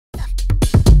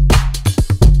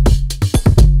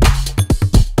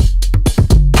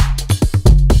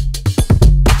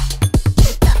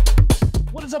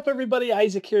up, everybody?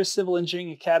 Isaac here, Civil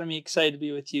Engineering Academy. Excited to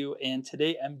be with you. And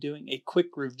today I'm doing a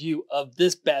quick review of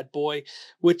this bad boy,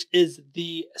 which is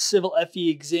the Civil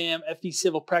FE exam, FE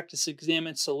Civil Practice Exam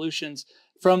and Solutions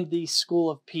from the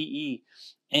School of PE.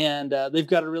 And they've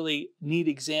got a really neat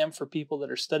exam for people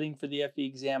that are studying for the FE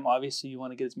exam. Obviously, you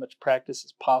want to get as much practice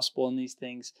as possible in these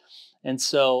things. And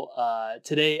so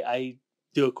today I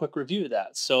do a quick review of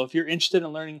that. So if you're interested in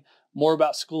learning more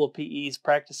about School of PE's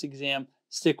practice exam,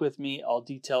 stick with me. I'll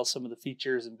detail some of the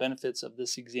features and benefits of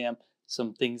this exam,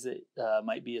 some things that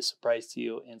might be a surprise to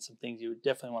you, and some things you would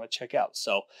definitely want to check out.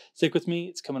 So stick with me.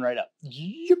 It's coming right up.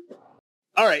 Yep.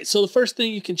 All right, so the first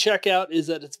thing you can check out is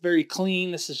that it's very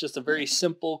clean. This is just a very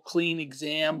simple, clean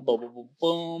exam. Boom, boom, boom,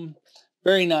 boom.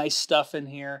 Very nice stuff in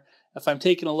here. If I'm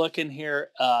taking a look in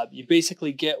here, you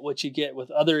basically get what you get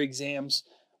with other exams,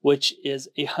 which is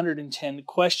 110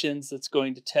 questions that's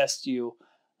going to test you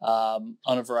on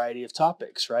a variety of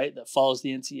topics, right? That follows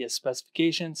the NCEES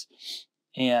specifications,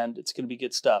 and it's going to be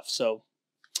good stuff. So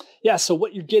yeah, so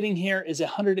what you're getting here is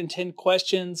 110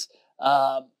 questions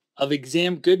of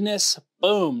exam goodness.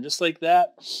 Boom, just like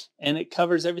that. And it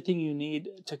covers everything you need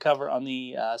to cover on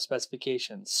the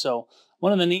specifications. So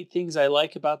one of the neat things I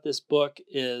like about this book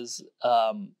is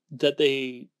that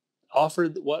they offer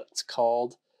what's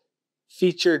called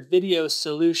featured video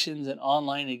solutions and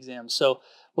online exams. So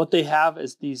what they have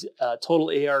is these total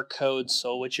AR codes.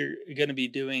 So what you're going to be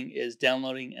doing is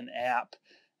downloading an app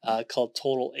called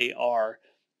Total AR.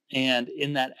 And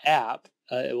in that app,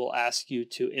 it will ask you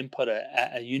to input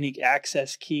a unique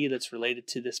access key that's related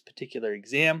to this particular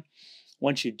exam.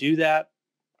 Once you do that,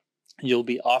 you'll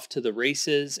be off to the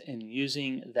races and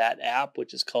using that app,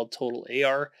 which is called Total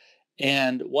AR.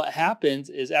 And what happens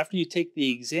is after you take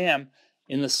the exam,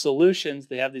 in the solutions,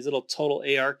 they have these little Total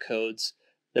AR codes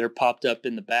that are popped up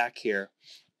in the back here.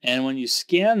 And when you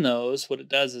scan those, what it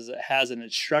does is it has an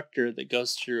instructor that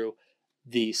goes through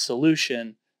the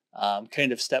solution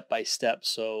kind of step by step,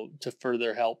 so to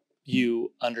further help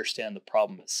you understand the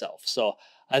problem itself. So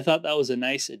I thought that was a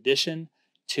nice addition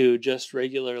to just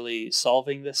regularly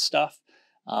solving this stuff.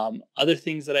 Other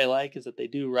things that I like is that they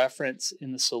do reference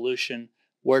in the solution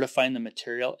where to find the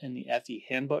material in the FE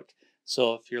handbook.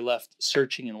 So if you're left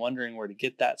searching and wondering where to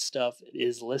get that stuff, it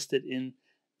is listed in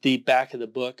the back of the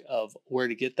book of where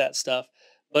to get that stuff.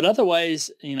 But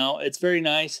otherwise, you know, it's very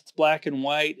nice. It's black and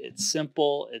white. It's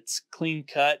simple. It's clean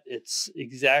cut. It's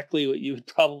exactly what you would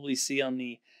probably see on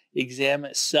the exam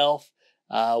itself,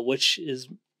 which is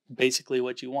basically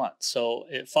what you want. So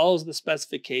it follows the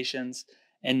specifications,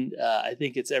 and I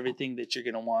think it's everything that you're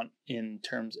going to want in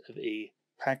terms of a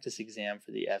practice exam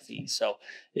for the FE. So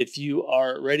if you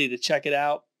are ready to check it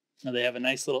out, they have a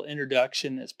nice little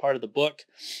introduction as part of the book,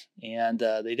 and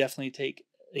they definitely take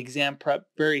exam prep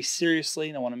very seriously,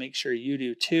 and I want to make sure you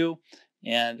do too,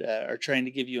 and are trying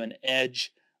to give you an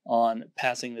edge on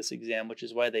passing this exam, which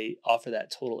is why they offer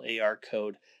that Total AR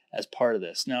code as part of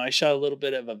this. Now, I shot a little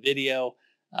bit of a video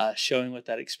showing what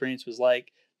that experience was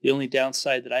like. The only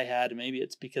downside that I had, and maybe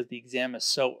it's because the exam is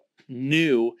so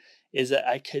new, is that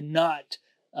I could not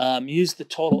use the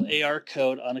Total AR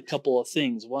code on a couple of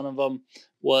things. One of them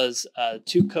was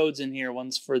two codes in here.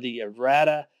 One's for the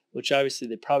errata, which obviously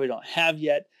they probably don't have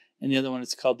yet, and the other one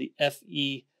is called the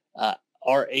FERH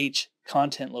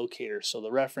content locator, so the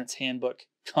reference handbook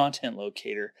content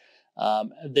locator.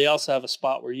 They also have a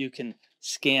spot where you can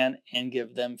scan and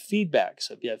give them feedback.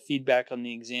 So if you have feedback on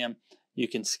the exam, you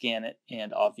can scan it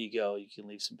and off you go. You can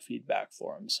leave some feedback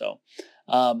for them. So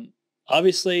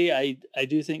obviously, I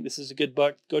do think this is a good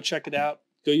book. Go check it out.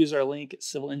 Go use our link at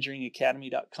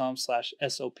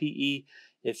civilengineeringacademy.com/SOPE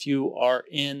if you are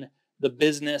in the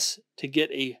business to get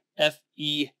a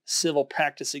FE civil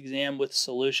practice exam with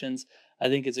solutions. I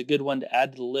think it's a good one to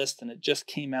add to the list, and it just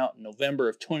came out in November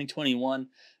of 2021.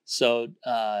 So,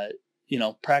 you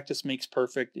know, practice makes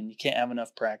perfect, and you can't have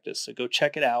enough practice. So go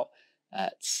check it out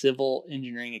at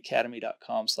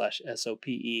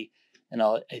civilengineeringacademy.com/SOPE, and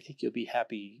I think you'll be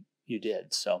happy you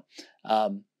did. So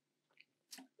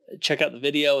check out the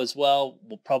video as well.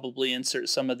 We'll probably insert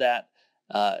some of that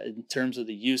in terms of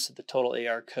the use of the Total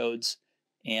AR codes,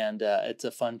 and it's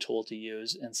a fun tool to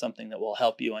use and something that will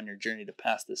help you on your journey to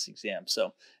pass this exam.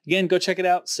 So again, go check it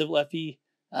out. Civil FE.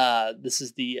 This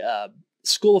is the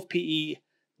School of PE,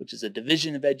 which is a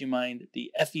division of EduMind,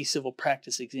 the FE Civil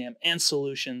Practice Exam and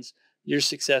Solutions. Your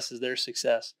success is their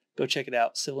success. Go check it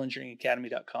out.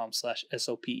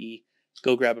 civilengineeringacademy.com/SOPE.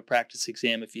 Go grab a practice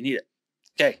exam if you need it.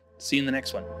 Okay, see you in the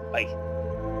next one. Bye.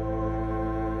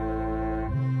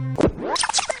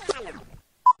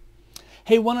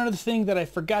 Hey, one other thing that I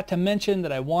forgot to mention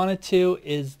that I wanted to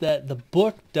is that the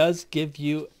book does give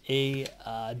you a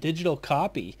digital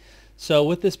copy. So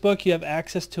with this book, you have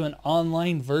access to an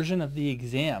online version of the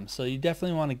exam. So you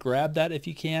definitely want to grab that if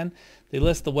you can. They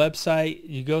list the website.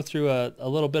 You go through a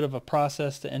little bit of a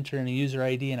process to enter in a user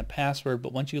ID and a password,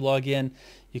 but once you log in,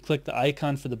 you click the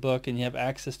icon for the book and you have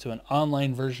access to an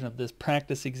online version of this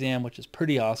practice exam, which is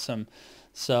pretty awesome.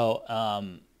 So,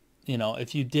 you know,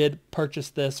 if you did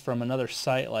purchase this from another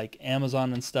site like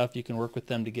Amazon and stuff, you can work with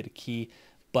them to get a key.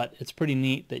 But it's pretty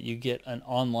neat that you get an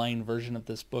online version of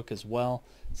this book as well,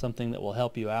 something that will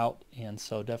help you out. And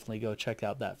so definitely go check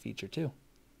out that feature too.